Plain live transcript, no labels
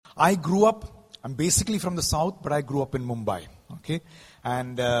I grew up, I'm basically from the south, but I grew up in Mumbai. Okay,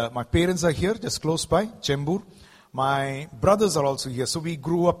 and my parents are here, just close by, Chembur. My brothers are also here, so we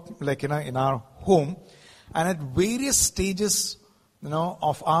grew up like in our home. And at various stages,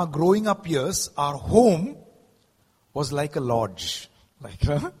 of our growing up years, our home was like a lodge,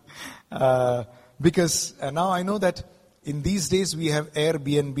 because now I know that in these days we have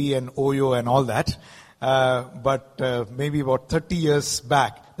Airbnb and Oyo and all that, but maybe about 30 years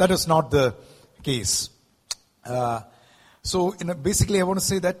back, that was not the case. So basically I want to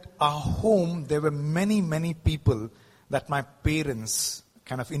say that our home, there were many, many people that my parents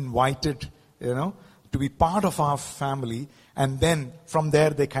kind of invited, to be part of our family. And then from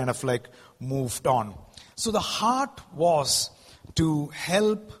there they kind of like moved on. So the heart was to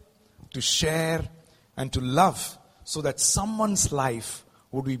help, to share, and to love so that someone's life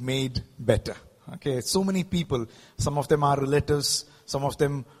would be made better. Okay, so many people, some of them are relatives, some of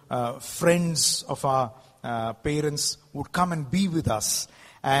them friends of our parents would come and be with us,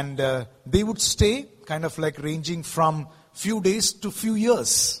 and they would stay kind of like ranging from few days to few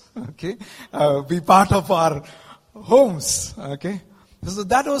years, okay, be part of our homes, okay. So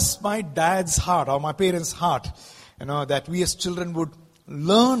that was my dad's heart, or my parents' heart, that we as children would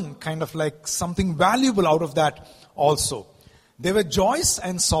learn kind of like something valuable out of that also. There were joys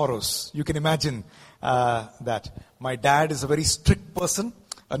and sorrows. You can imagine that. My dad is a very strict person,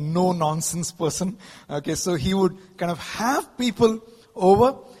 a no-nonsense person. Okay, so he would kind of have people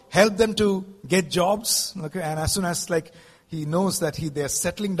over, help them to get jobs. Okay, and as soon as like he knows that they're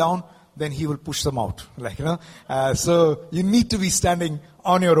settling down, then he will push them out. So you need to be standing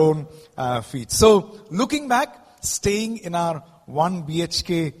on your own feet. So looking back, staying in our 1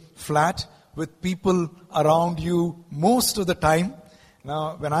 BHK flat with people around you most of the time.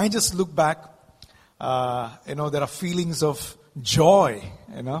 Now, when I just look back, there are feelings of joy,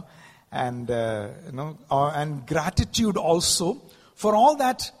 and gratitude also for all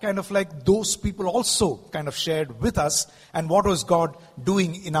that kind of like those people also kind of shared with us and what was God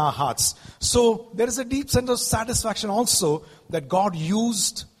doing in our hearts. So there is a deep sense of satisfaction also that God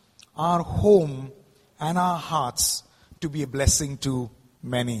used our home and our hearts to be a blessing to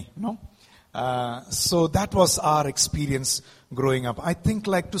many, So that was our experience growing up. I think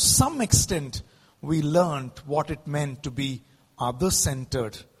like to some extent we learned what it meant to be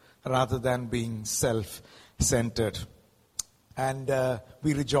other-centered rather than being self-centered. And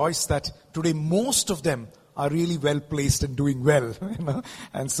we rejoice that today most of them are really well placed and doing well,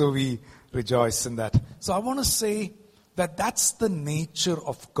 and so we rejoice in that. So I want to say that that's the nature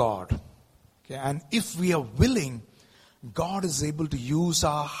of God. Okay? And if we are willing, God is able to use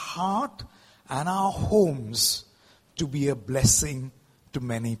our heart and our homes to be a blessing to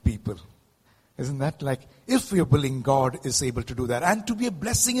many people. Isn't that like, if we are willing, God is able to do that. And to be a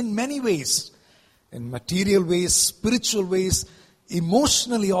blessing in many ways. In material ways, spiritual ways,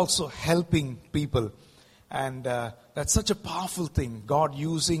 emotionally also helping people. And that's such a powerful thing. God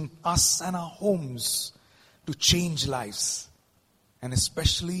using us and our homes to change lives. And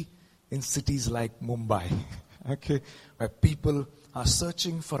especially in cities like Mumbai. Okay, where people are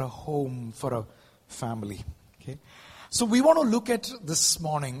searching for a home, for a family. Okay, so we want to look at this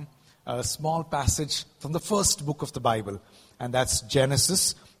morning a small passage from the first book of the Bible, and that's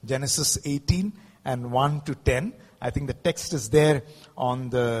Genesis 18 and 1 to 10. I think the text is there on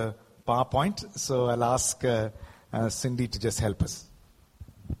the PowerPoint, so I'll ask Cindy to just help us.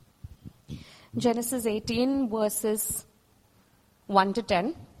 Genesis 18 verses 1 to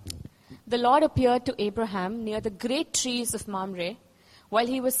 10. The Lord appeared to Abraham near the great trees of Mamre while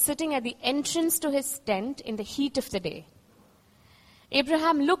he was sitting at the entrance to his tent in the heat of the day.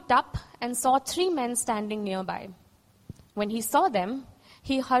 Abraham looked up and saw 3 men standing nearby. When he saw them,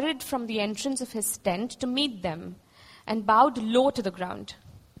 he hurried from the entrance of his tent to meet them and bowed low to the ground.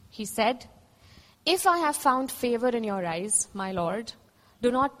 He said, "If I have found favor in your eyes, my Lord,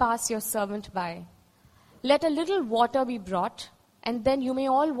 do not pass your servant by. Let a little water be brought, and then you may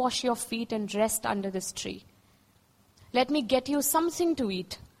all wash your feet and rest under this tree. Let me get you something to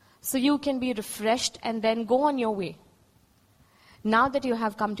eat, so you can be refreshed and then go on your way. Now that you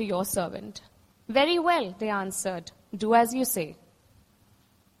have come to your servant." "Very well," they answered, "do as you say."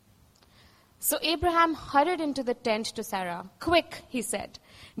 So Abraham hurried into the tent to Sarah. "Quick," he said,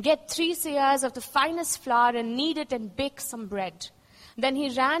 "get 3 seahs of the finest flour and knead it and bake some bread." Then he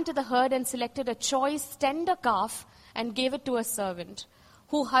ran to the herd and selected a choice, tender calf and gave it to a servant,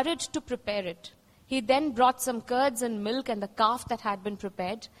 who hurried to prepare it. He then brought some curds and milk and the calf that had been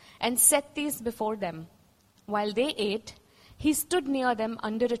prepared and set these before them. While they ate, he stood near them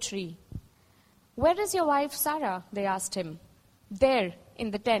under a tree. "Where is your wife Sarah?" they asked him. "There,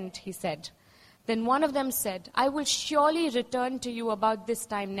 in the tent, he said. Then one of them said, I will surely return to you about this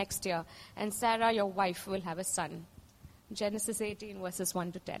time next year, and Sarah, your wife, will have a son. Genesis 18, verses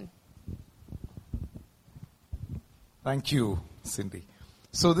 1 to 10. Thank you, Cindy.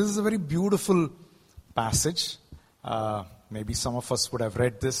 So this is a very beautiful passage. Maybe some of us would have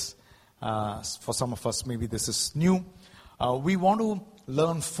read this. For some of us, maybe this is new. We want to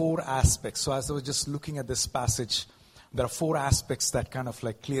learn 4 aspects. So as I was just looking at this passage, there are 4 aspects that kind of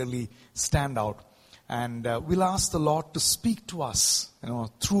like clearly stand out. And we'll ask the Lord to speak to us,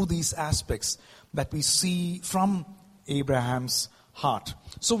 through these aspects that we see from Abraham's heart.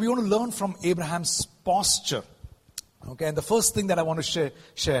 So we want to learn from Abraham's posture. Okay, and the first thing that I want to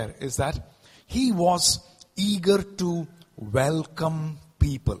share is that he was eager to welcome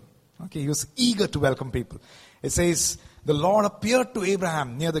people. Okay, he was eager to welcome people. It says, the Lord appeared to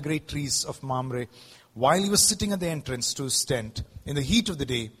Abraham near the great trees of Mamre while he was sitting at the entrance to his tent. In the heat of the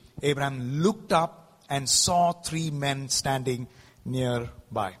day, Abraham looked up and saw 3 men standing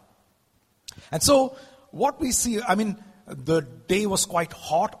nearby. And so what we see, the day was quite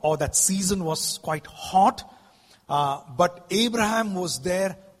hot, or that season was quite hot. But Abraham was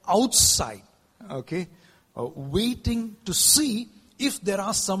there outside, waiting to see if there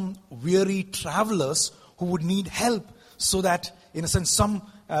are some weary travelers who would need help, so that, in a sense, some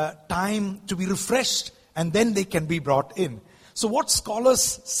time to be refreshed, and then they can be brought in. So what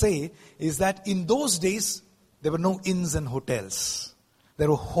scholars say is that in those days, there were no inns and hotels. There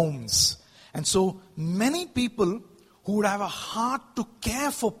were homes. And so many people who would have a heart to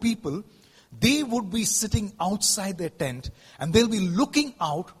care for people, they would be sitting outside their tent, and they'll be looking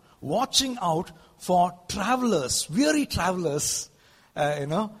out, watching out for travelers, weary travelers,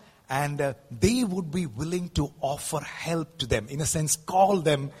 and they would be willing to offer help to them, in a sense, call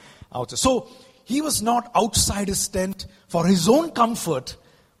them out. So he was not outside his tent for his own comfort,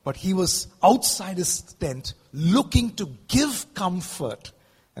 but he was outside his tent looking to give comfort,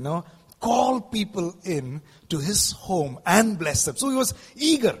 call people in to his home and bless them. So he was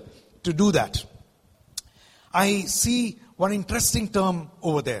eager to do that. I see one interesting term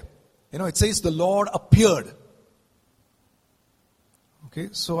over there. It says the Lord appeared. Okay,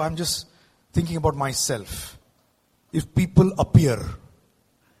 so I'm just thinking about myself. If people appear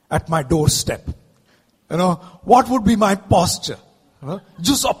at my doorstep, what would be my posture?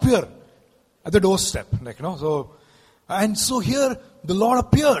 Just appear at the doorstep, and so here the Lord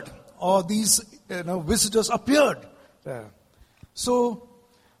appeared, or these visitors appeared. So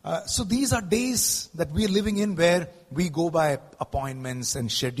these are days that we are living in where we go by appointments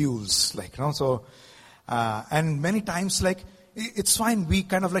and schedules, and many times, it's fine. We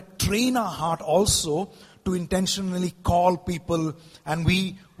kind of train our heart also to intentionally call people, and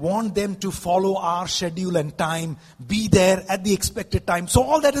we want them to follow our schedule and time, be there at the expected time. So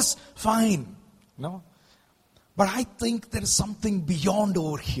all that is fine, But I think there is something beyond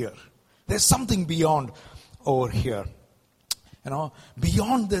over here. There's something beyond over here.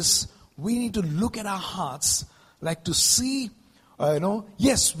 Beyond this, we need to look at our hearts, to see,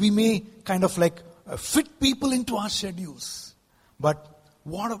 yes, we may kind of fit people into our schedules. But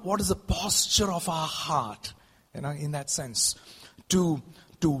what is the posture of our heart, in that sense? To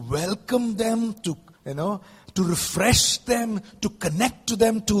welcome them, to refresh them, to connect to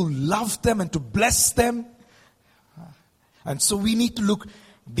them, to love them and to bless them. And so we need to look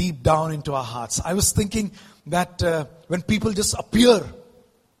deep down into our hearts. I was thinking that when people just appear,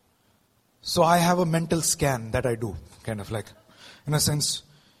 so I have a mental scan that I do, in a sense,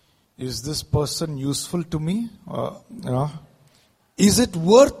 is this person useful to me? Is it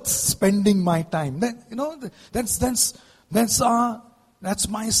worth spending my time? That's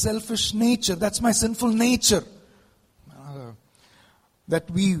my selfish nature. That's my sinful nature. That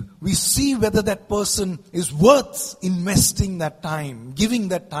we see whether that person is worth investing that time, giving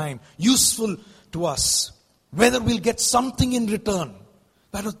that time, useful to us. Whether we'll get something in return.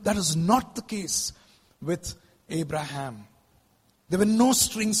 That is not the case with Abraham. There were no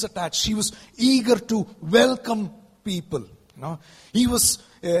strings attached. He was eager to welcome people. He was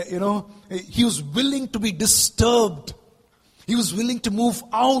willing to be disturbed. He was willing to move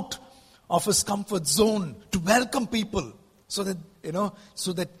out of his comfort zone to welcome people, so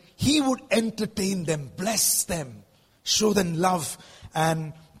that he would entertain them, bless them, show them love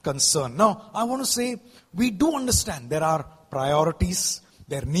and concern. Now, I want to say, we do understand there are priorities.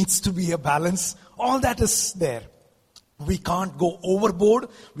 There needs to be a balance. All that is there. We can't go overboard.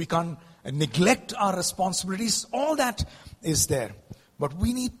 We can't neglect our responsibilities. All that is there. But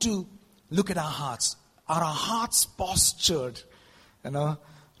we need to look at our hearts. Are our hearts postured,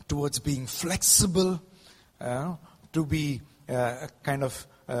 towards being flexible, to be,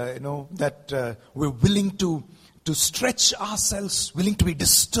 that we're willing to stretch ourselves, willing to be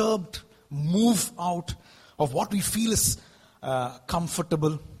disturbed, move out of what we feel is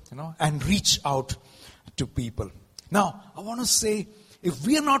comfortable, and reach out to people. Now, I want to say, if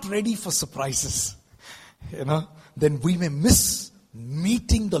we are not ready for surprises, then we may miss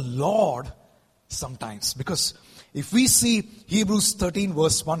meeting the Lord sometimes. Because if we see Hebrews 13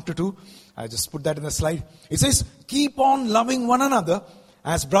 verse 1 to 2, I just put that in the slide. It says, keep on loving one another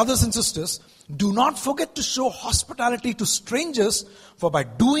as brothers and sisters. Do not forget to show hospitality to strangers, for by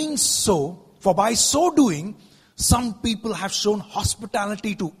so doing, some people have shown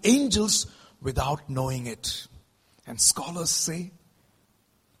hospitality to angels without knowing it. And scholars say,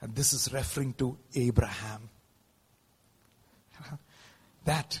 and this is referring to Abraham,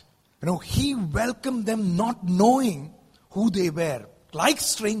 that he welcomed them not knowing who they were, like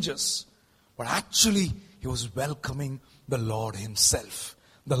strangers, but actually he was welcoming the Lord himself,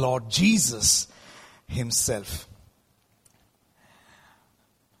 the Lord Jesus himself.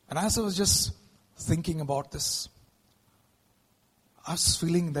 And as I was just thinking about this, I was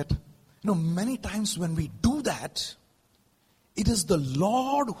feeling that, many times when we do that, it is the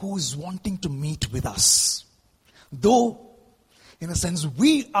Lord who is wanting to meet with us. Though, in a sense,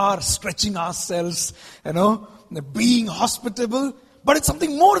 we are stretching ourselves, being hospitable, but it's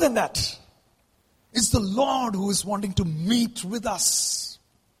something more than that. It's the Lord who is wanting to meet with us,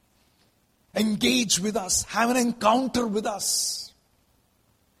 engage with us, have an encounter with us.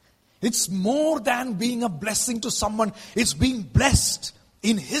 It's more than being a blessing to someone. It's being blessed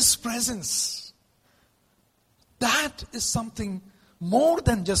in His presence. That is something more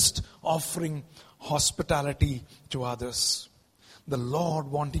than just offering hospitality to others. The Lord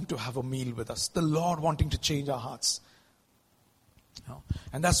wanting to have a meal with us. The Lord wanting to change our hearts.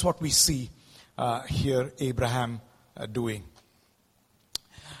 And that's what we see here Abraham doing.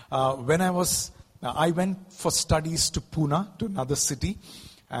 When I went for studies to Pune, to another city.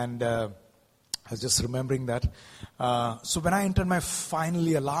 And I was just remembering that. So when I entered my final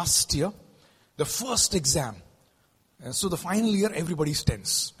year last year, the first exam. So the final year, everybody's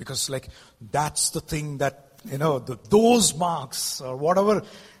tense. Because that's the thing that, those marks or whatever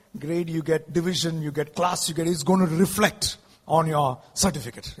grade you get, division you get, class you get, is going to reflect on your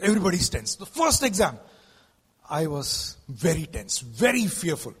certificate. Everybody's tense. The first exam, I was very tense, very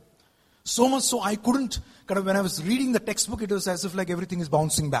fearful. So much so I couldn't, when I was reading the textbook, it was as if everything is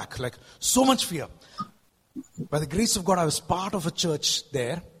bouncing back. So much fear. By the grace of God, I was part of a church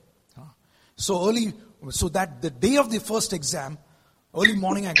there. So that the day of the first exam, early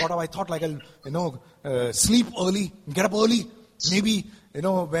morning I got up, I thought I'll, sleep early, get up early. Maybe,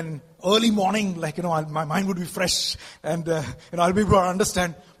 when early morning, my mind would be fresh and, I'll be able to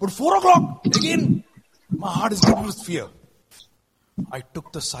understand. But 4 o'clock, again, my heart is filled with fear. I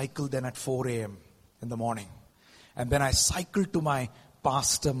took the cycle then at 4 a.m. in the morning. And then I cycled to my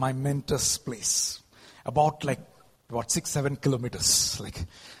pastor, my mentor's place. About 6-7 kilometers.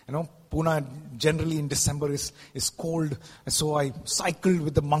 Pune generally in December is cold. So I cycled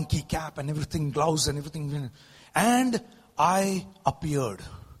with the monkey cap and everything, gloves and everything. And I appeared,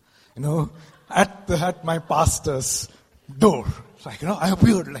 at my pastor's door. I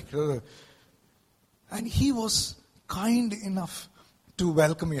appeared and he was kind enough to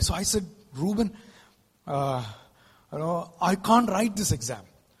welcome me. So I said, Reuben, I can't write this exam.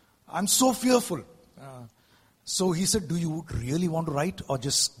 I'm so fearful. So he said, do you really want to write or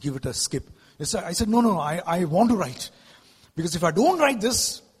just give it a skip? I said, no, I want to write. Because if I don't write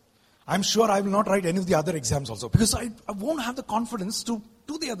this, I'm sure I will not write any of the other exams also. Because I won't have the confidence to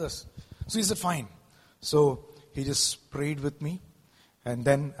do the others. So he said, fine. So he just prayed with me. And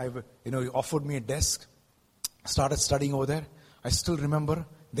then, he offered me a desk. Started studying over there. I still remember.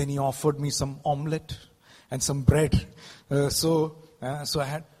 Then he offered me some omelette and some bread. So I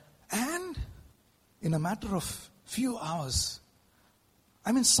had. And in a matter of few hours,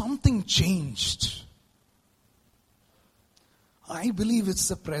 something changed. I believe it's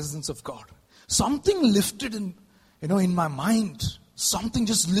the presence of God. Something lifted in my mind. Something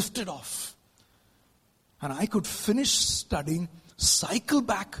just lifted off. And I could finish studying, cycle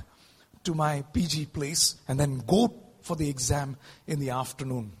back to my PG place, and then go for the exam in the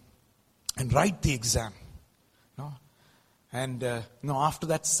afternoon and write the exam. And after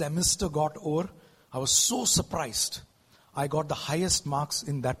that semester got over, I was so surprised. I got the highest marks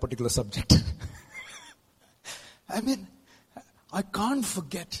in that particular subject. I can't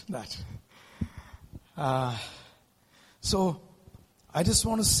forget that. So I just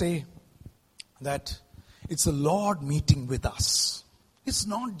want to say that it's the Lord meeting with us. It's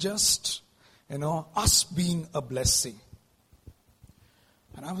not just, us being a blessing.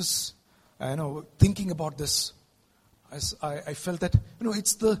 And I was, thinking about this. As I felt that,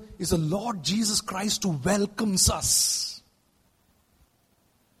 it's the Lord Jesus Christ who welcomes us.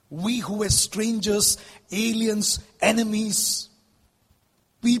 We who were strangers, aliens, enemies,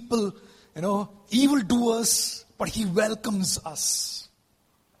 people, evildoers, but He welcomes us.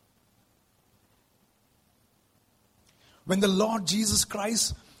 When the Lord Jesus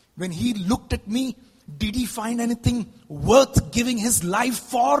Christ, when He looked at me, did He find anything worth giving His life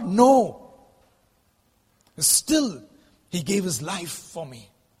for? No. Still, He gave His life for me.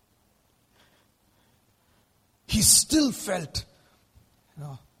 He still felt,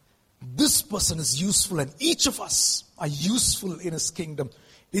 this person is useful and each of us are useful in His kingdom.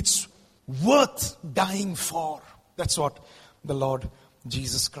 It's worth dying for. That's what the Lord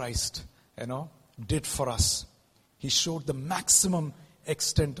Jesus Christ, did for us. He showed the maximum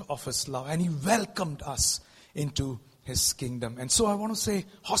extent of His love and He welcomed us into His kingdom. And so I want to say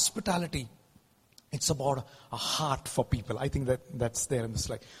hospitality, it's about a heart for people. I think that's there in the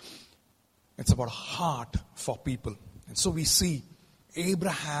slide. It's about a heart for people. And so we see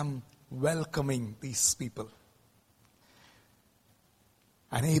Abraham welcoming these people.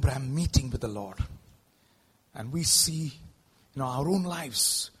 And Abraham meeting with the Lord. And we see in our own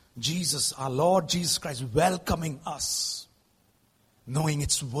lives, Jesus, our Lord Jesus Christ, welcoming us. Knowing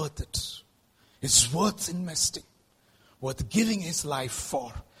it's worth it. It's worth investing. Worth giving His life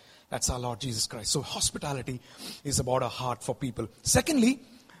for. That's our Lord Jesus Christ. So hospitality is about a heart for people. Secondly,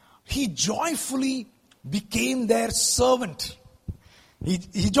 He joyfully became their servant.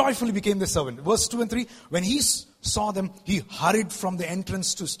 He joyfully became their servant. Verse 2 and 3, when He saw them, He hurried from the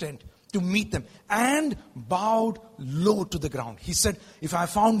entrance to his tent to meet them and bowed low to the ground. He said, if I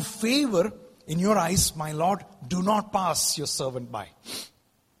found favor in your eyes, my Lord, do not pass your servant by.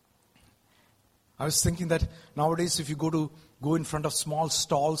 I was thinking that nowadays if you go in front of small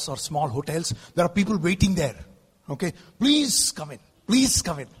stalls or small hotels, there are people waiting there. Okay, please come in. Please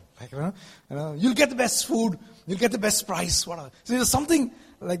come in. You'll get the best food. You'll get the best price. Whatever. So there's something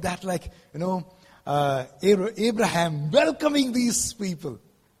like that, Abraham welcoming these people.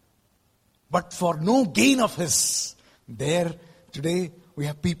 But for no gain of his. There, today, we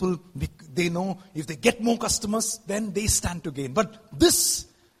have people, they know if they get more customers, then they stand to gain. But this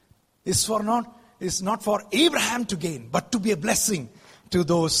is not for Abraham to gain, but to be a blessing to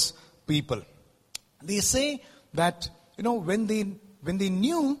those people. They say that, when they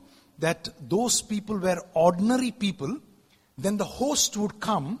knew that those people were ordinary people, then the host would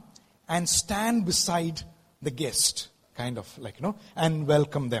come and stand beside the guest, and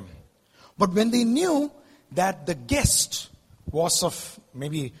welcome them. But when they knew that the guest was of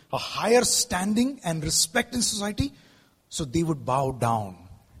maybe a higher standing and respect in society, so they would bow down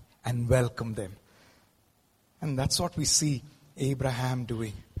and welcome them. And that's what we see Abraham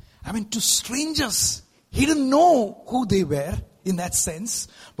doing. To strangers, he didn't know who they were in that sense,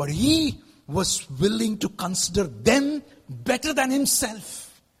 but he was willing to consider them better than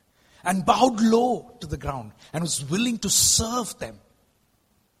himself and bowed low to the ground and was willing to serve them.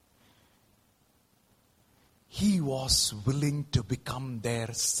 He was willing to become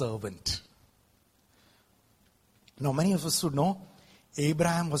their servant. Now, many of us would know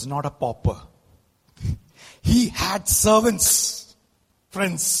Abraham was not a pauper. He had servants,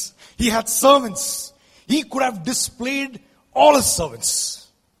 friends. He had servants. He could have displayed all his servants.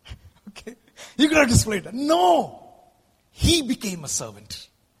 Okay? He could have displayed that. No! He became a servant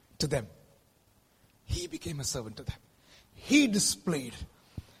to them. He became a servant to them. He displayed,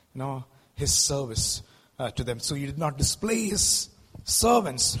 his service to them. So he did not display his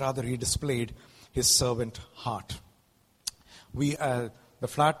servants, rather he displayed his servant heart. The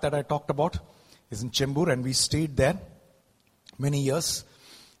flat that I talked about is in Chembur, and we stayed there many years.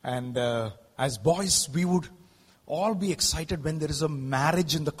 And as boys, we would all be excited when there is a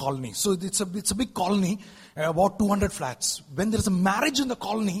marriage in the colony. So it's a big colony, about 200 flats. When there is a marriage in the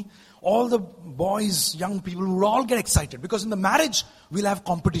colony, all the boys, young people would all get excited, because in the marriage we'll have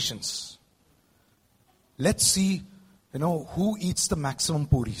competitions. Let's see, who eats the maximum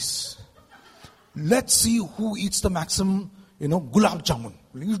puris. Let's see who eats the maximum, gulab jamun.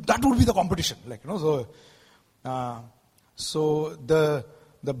 That would be the competition. So the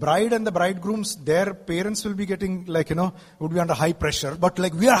bride and the bridegrooms, their parents will be getting, would be under high pressure. But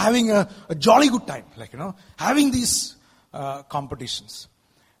we are having a jolly good time, having these competitions.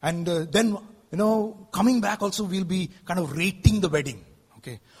 And then, coming back also, we'll be kind of rating the wedding.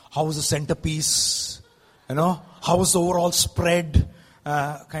 Okay, how was the centerpiece? How was the overall spread?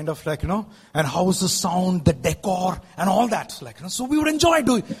 And how was the sound, the decor, and all that. So we would enjoy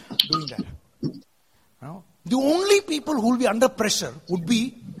doing that. The only people who will be under pressure would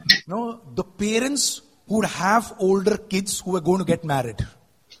be, the parents who would have older kids who are going to get married.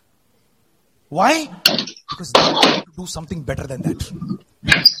 Why? Because they had to do something better than that.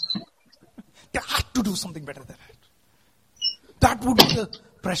 They had to do something better than that. That would be the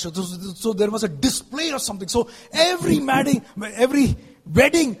pressure. So there was a display or something. So every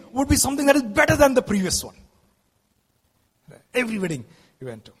wedding would be something that is better than the previous one. Every wedding we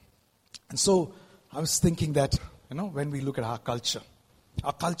went to. And so I was thinking that, when we look at our culture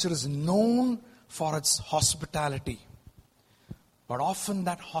is known for its hospitality. But often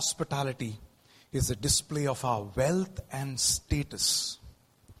that hospitality is a display of our wealth and status,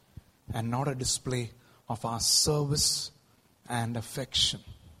 and not a display of our service and affection.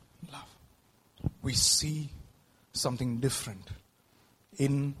 Love. We see something different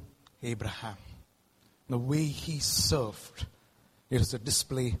in Abraham. The way he served, it is a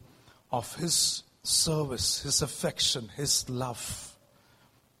display of his service, his affection, his love.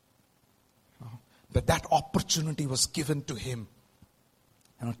 That opportunity was given to him,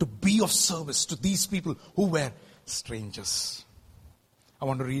 to be of service to these people who were strangers. I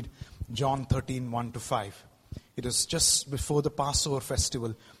want to read John 13, 1-5. It is just before the Passover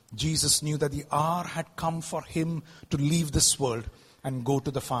festival. Jesus knew that the hour had come for him to leave this world and go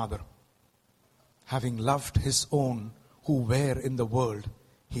to the Father. Having loved his own who were in the world,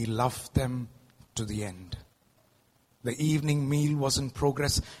 he loved them to the end. The evening meal was in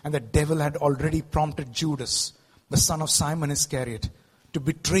progress, and the devil had already prompted Judas, the son of Simon Iscariot, to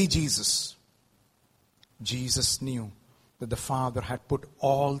betray Jesus. Jesus knew that the Father had put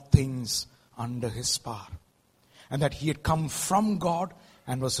all things under his power, and that he had come from God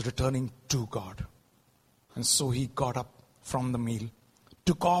and was returning to God. And so he got up from the meal,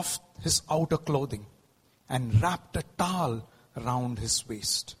 took off his outer clothing, and wrapped a towel around his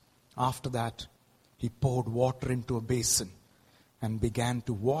waist. After that, he poured water into a basin and began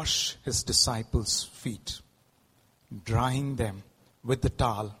to wash his disciples' feet, drying them with the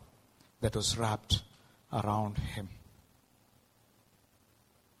towel that was wrapped around him.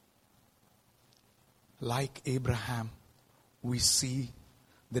 Like Abraham, we see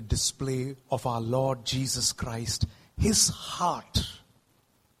the display of our Lord Jesus Christ, his heart,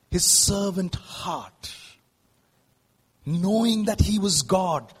 his servant heart, knowing that he was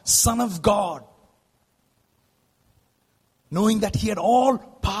God, Son of God, knowing that he had all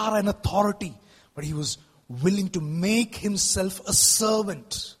power and authority, but he was willing to make himself a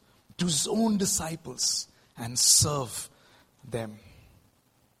servant to his own disciples and serve them.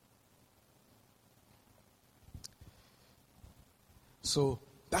 So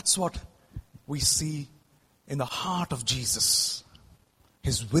that's what we see in the heart of Jesus,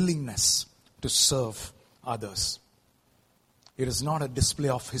 his willingness to serve others. It is not a display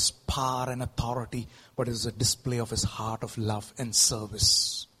of his power and authority, but it is a display of his heart of love and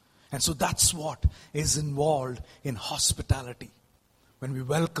service. And so that's what is involved in hospitality. When we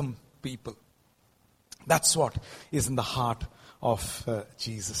welcome people, that's what is in the heart of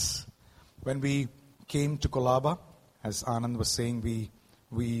Jesus. When we came to Colaba, as Anand was saying,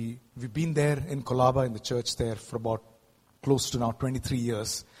 we've been there in Colaba, in the church there, for about close to now 23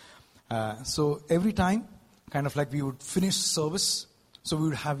 years. So every time, kind of like we would finish service, so we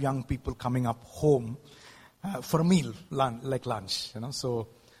would have young people coming up home for a meal, like lunch, So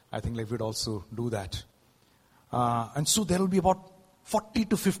I think like we'd also do that. And so there will be about 40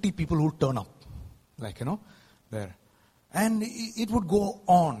 to 50 people who turn up, there. And it would go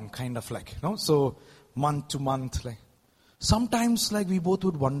on, kind of like, so month to month, like. Sometimes, like, we both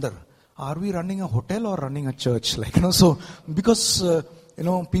would wonder, are we running a hotel or running a church? So, because,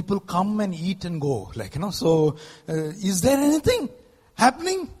 people come and eat and go, so, is there anything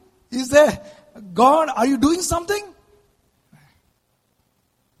happening? Is there, God, are you doing something?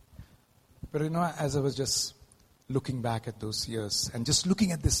 But, as I was just looking back at those years and just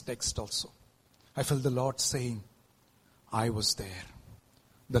looking at this text also, I felt the Lord saying, I was there.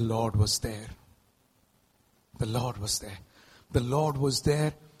 The Lord was there. The Lord was there. The Lord was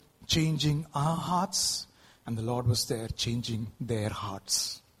there changing our hearts, and the Lord was there changing their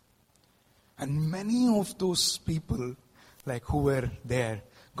hearts. And many of those people, like who were there,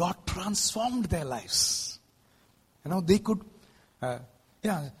 God transformed their lives. They could,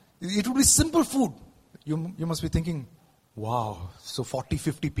 it would be simple food. You must be thinking, wow, so 40,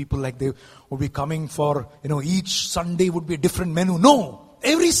 50 people, like they would be coming for, each Sunday would be a different menu. No,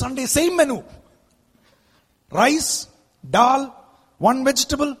 every Sunday, same menu. Rice, dal, one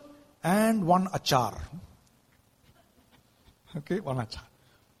vegetable, and one achar. Okay, one achar.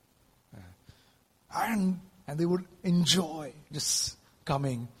 And they would enjoy just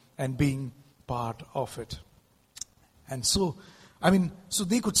coming and being part of it. And so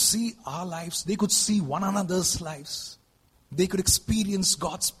they could see our lives. They could see one another's lives. They could experience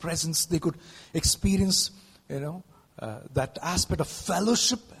God's presence. They could experience, that aspect of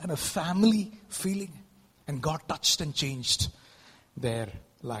fellowship and a family feeling. And God touched and changed their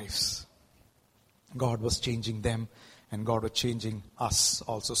lives. God was changing them, and God was changing us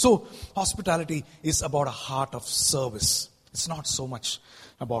also. So, hospitality is about a heart of service. It's not so much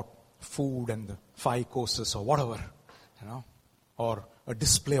about food and the 5 courses or whatever, or a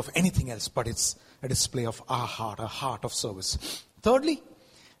display of anything else, but it's a display of our heart, a heart of service. Thirdly,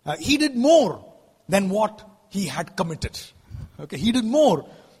 he did more than what he had committed. Okay, he did more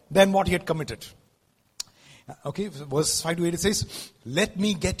than what he had committed. Okay, verse 5 to 8 it says, let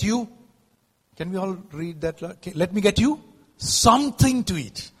me get you, can we all read that? Okay, let me get you something to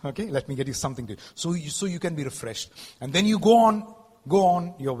eat. Okay, let me get you something to eat. So you can be refreshed. And then you go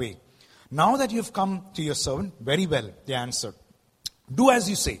on your way. Now that you have come to your servant, very well, they answered. Do as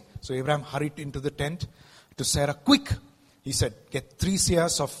you say. So Abraham hurried into the tent to Sarah. Quick, he said, get 3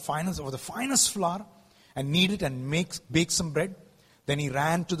 seahs of the finest flour and knead it and bake some bread. Then he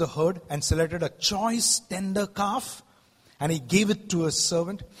ran to the herd and selected a choice tender calf, and he gave it to a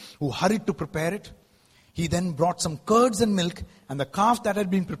servant who hurried to prepare it. He then brought some curds and milk and the calf that had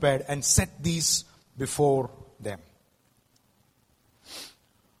been prepared and set these before them.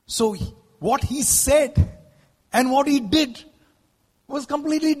 So what he said and what he did was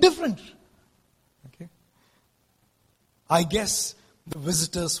completely different. Okay. I guess the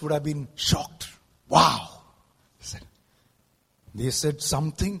visitors would have been shocked. Wow. They said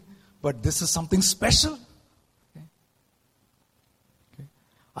something, but this is something special. Okay.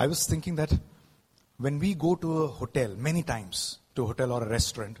 I was thinking that when we go to a hotel, many times, to a hotel or a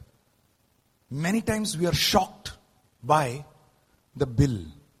restaurant, many times we are shocked by the bill,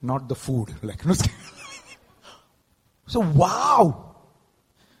 not the food. So, wow.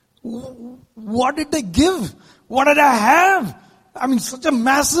 What did they give? What did I have? I mean, such a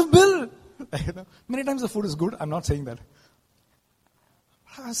massive bill. Many times the food is good. I'm not saying that.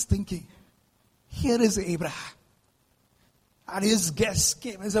 I was thinking, here is Abraham. And his guests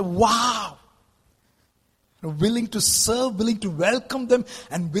came and said, wow. Willing to serve, willing to welcome them,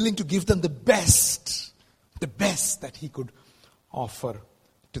 and willing to give them the best that he could offer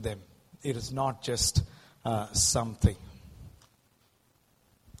to them. It is not just something.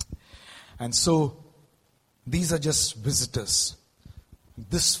 And so, these are just visitors.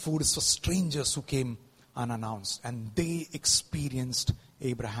 This food is for strangers who came unannounced, and they experienced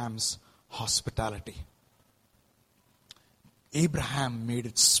Abraham's hospitality. Abraham made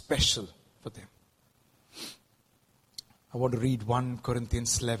it special for them. I want to read 1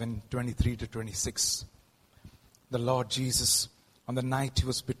 Corinthians 11, 23 to 26. The Lord Jesus, on the night he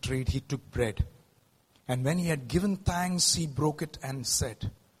was betrayed, he took bread. And when he had given thanks, he broke it and said,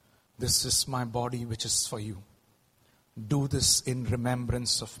 this is my body which is for you. Do this in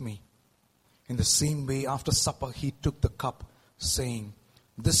remembrance of me. In the same way, after supper, he took the cup, saying,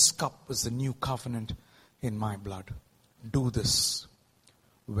 this cup is the new covenant in my blood. Do this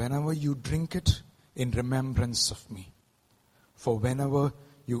whenever you drink it in remembrance of me. For whenever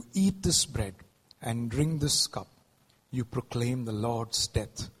you eat this bread and drink this cup, you proclaim the Lord's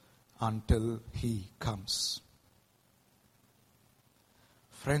death until he comes.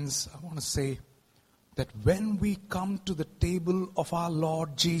 Friends, I want to say that when we come to the table of our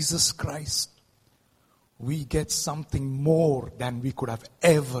Lord Jesus Christ, we get something more than we could have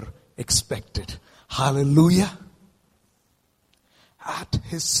ever expected. Hallelujah. At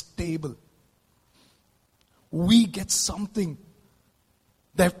his table, we get something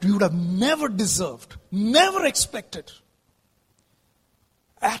that we would have never deserved, never expected.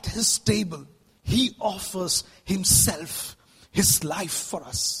 At his table, he offers himself, his life for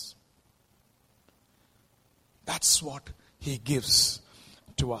us. That's what he gives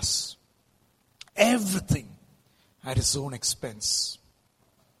to us. Everything at his own expense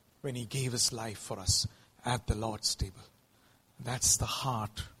when he gave his life for us at the Lord's table. That's the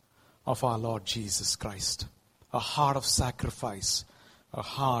heart of our Lord Jesus Christ. A heart of sacrifice, a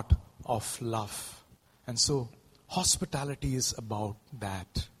heart of love. And so, hospitality is about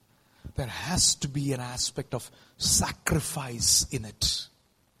that. There has to be an aspect of sacrifice in it.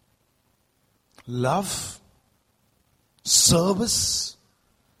 Love, service,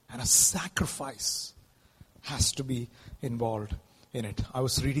 and a sacrifice has to be involved in it. I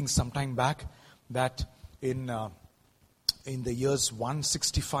was reading some time back that in the years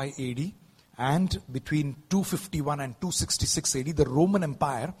 165 AD and between 251 and 266 AD, the Roman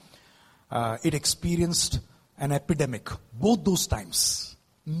Empire, it experienced an epidemic. Both those times,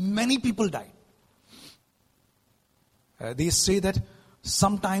 many people died. They say that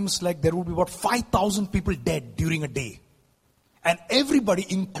sometimes like there would be about 5,000 people dead during a day. And everybody,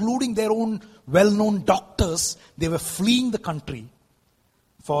 including their own well-known doctors, they were fleeing the country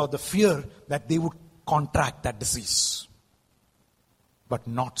for the fear that they would contract that disease. But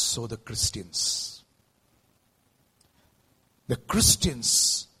not so the Christians. The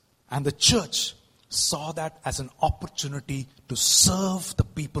Christians and the church saw that as an opportunity to serve the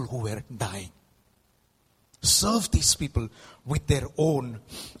people who were dying. Serve these people with their own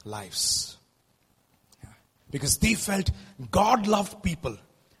lives. Because they felt God loved people.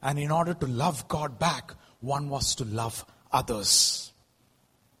 And in order to love God back, one was to love others.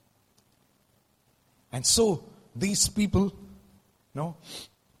 And so these people,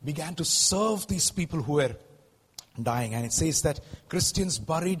 began to serve these people who were dying. And it says that Christians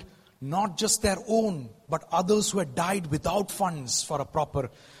buried not just their own, but others who had died without funds for a proper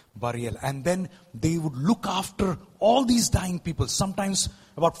burial. And then they would look after all these dying people. Sometimes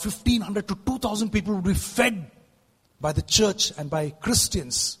about 1,500 to 2,000 people would be fed by the church and by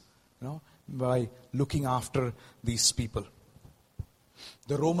Christians, by looking after these people.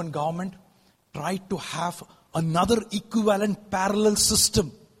 The Roman government tried to have another equivalent parallel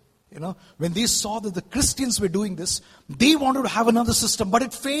system. When they saw that the Christians were doing this, they wanted to have another system, but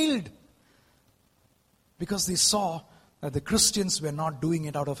it failed. Because they saw that the Christians were not doing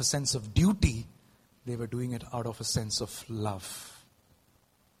it out of a sense of duty, they were doing it out of a sense of love,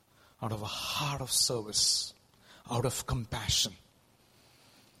 out of a heart of service, out of compassion.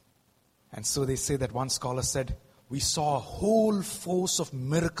 And so they say that one scholar said, we saw a whole force of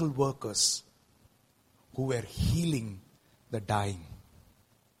miracle workers who were healing the dying,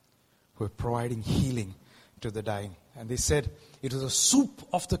 who were providing healing to the dying. And they said it was a soup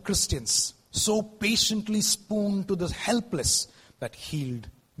of the Christians, so patiently spooned to the helpless, that healed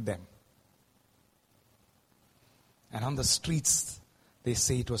them. And on the streets, they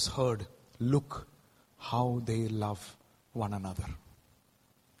say it was heard, look how they love one another.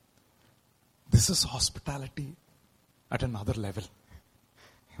 This is hospitality at another level.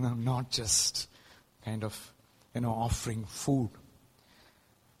 Not just kind of, offering food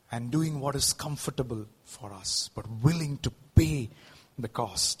and doing what is comfortable for us, but willing to pay the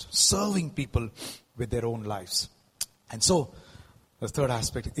cost, serving people with their own lives. And so, the third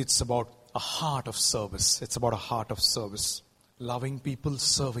aspect, it's about a heart of service. It's about a heart of service. Loving people,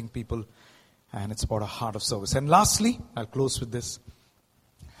 serving people, and it's about a heart of service. And lastly, I'll close with this.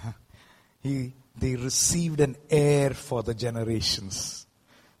 They received an heir for the generations.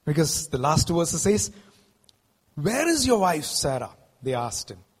 Because the last two verses says, where is your wife Sarah? They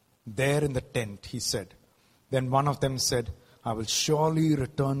asked him. There in the tent, he said. Then one of them said, I will surely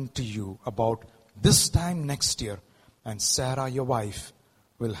return to you about this time next year, and Sarah, your wife,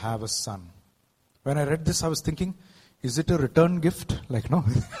 will have a son. When I read this, I was thinking, is it a return gift? No.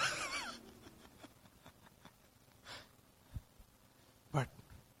 But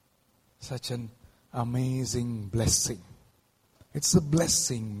such an amazing blessing. It's the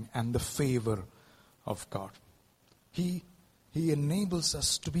blessing and the favor of God. He enables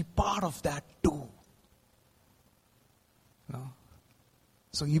us to be part of that too.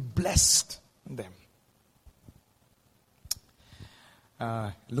 So He blessed them.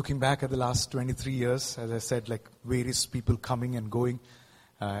 Looking back at the last 23 years, as I said, various people coming and going,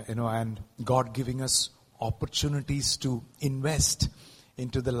 and God giving us opportunities to invest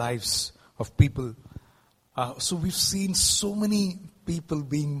into the lives of people. So we've seen so many people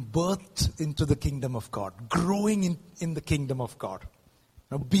being birthed into the kingdom of God, growing in the kingdom of God,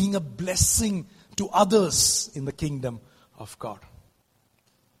 being a blessing to others in the kingdom of God.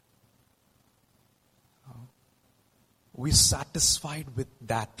 We're satisfied with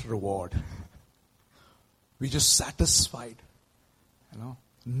that reward. We're just satisfied,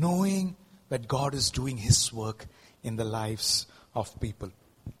 knowing that God is doing His work in the lives of people.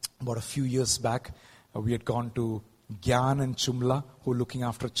 About a few years back, we had gone to Gyan and Chumla, who were looking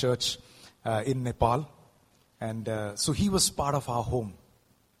after a church in Nepal. And so he was part of our home.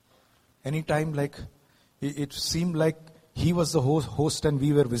 Anytime, it seemed like he was the host and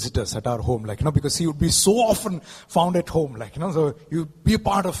we were visitors at our home, because he would be so often found at home, so he would be a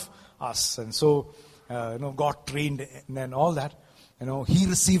part of us. And so, God trained and all that. He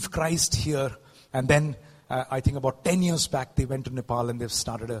received Christ here. And then, I think about 10 years back, they went to Nepal and they've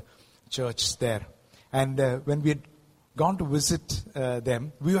started a church there. And when we had gone to visit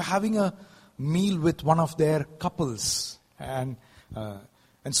them, we were having a meal with one of their couples. And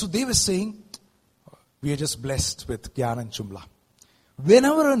so they were saying, we are just blessed with Gyan and Chumla.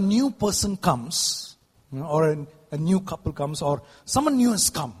 Whenever a new person comes, or a new couple comes, or someone new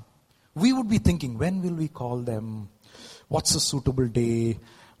has come, we would be thinking, when will we call them? what's a suitable day,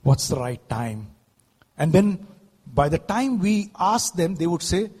 what's the right time. And then by the time we ask them, they would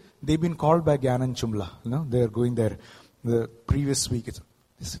say, they've been called by Gyan Chumla. They're going there. The previous week,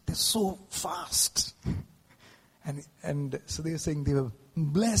 they're so fast. And so they were saying they were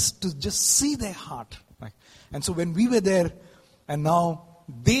blessed to just see their heart. And so when we were there, and now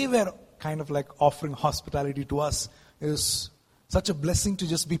they were kind of like offering hospitality to us, it was such a blessing to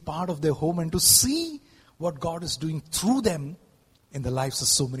just be part of their home and to see what God is doing through them in the lives of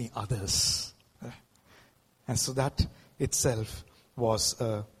so many others. And so that itself was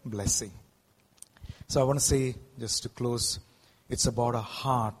a blessing. So I want to say, just to close, it's about a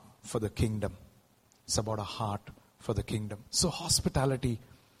heart for the kingdom. It's about a heart for the kingdom. So hospitality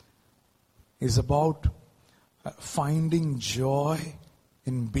is about finding joy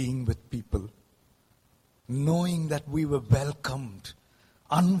in being with people. Knowing that we were welcomed,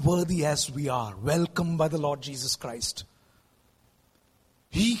 unworthy as we are, welcomed by the Lord Jesus Christ.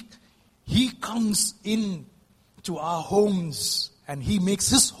 He comes in to our homes and He makes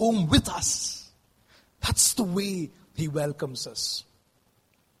His home with us. That's the way He welcomes us.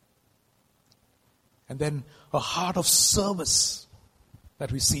 And then a heart of service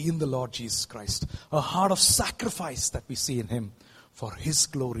that we see in the Lord Jesus Christ. A heart of sacrifice that we see in Him for His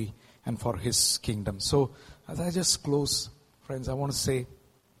glory and for His kingdom. So as I just close, friends, I want to say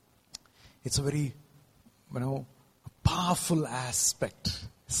it's a very, powerful aspect.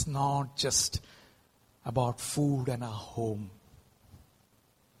 It's not just about food and our home.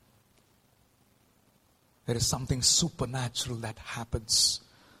 There is something supernatural that happens.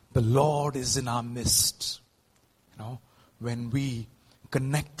 The Lord is in our midst. When we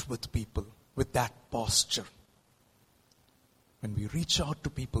connect with people with that posture. When we reach out to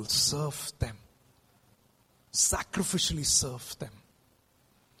people, serve them, sacrificially serve them,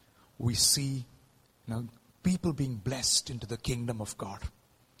 we see people being blessed into the kingdom of God.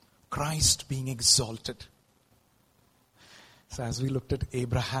 Christ being exalted. So as we looked at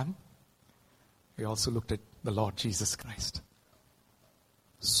Abraham, we also looked at the Lord Jesus Christ.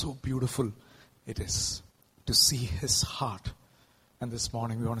 So beautiful it is to see His heart. And this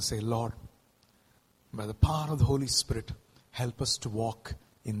morning we want to say, Lord, by the power of the Holy Spirit, help us to walk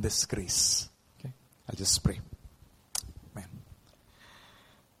in this grace. Okay? I'll just pray. Amen.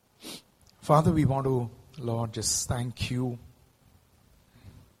 Father, we want to, Lord, just thank You.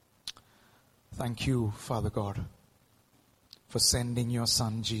 Thank You, Father God, for sending Your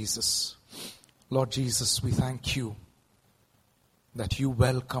Son, Jesus. Lord Jesus, we thank You that You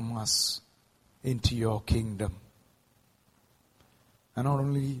welcome us into Your kingdom. And not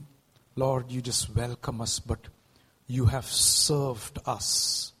only, Lord, You just welcome us, but You have served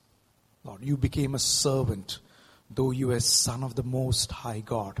us. Lord, You became a servant. Though You are Son of the Most High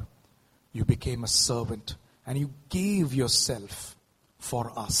God, You became a servant and You gave Yourself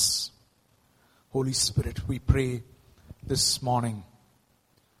for us. Holy Spirit, we pray this morning,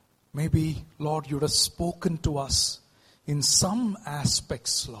 maybe, Lord, You would have spoken to us in some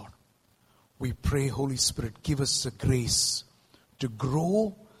aspects, Lord. We pray, Holy Spirit, give us the grace to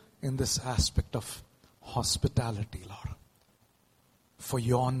grow in this aspect of hospitality, Lord. For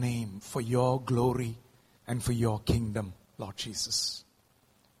Your name, for Your glory, and for Your kingdom, Lord Jesus.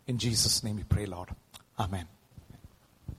 In Jesus' name we pray, Lord. Amen.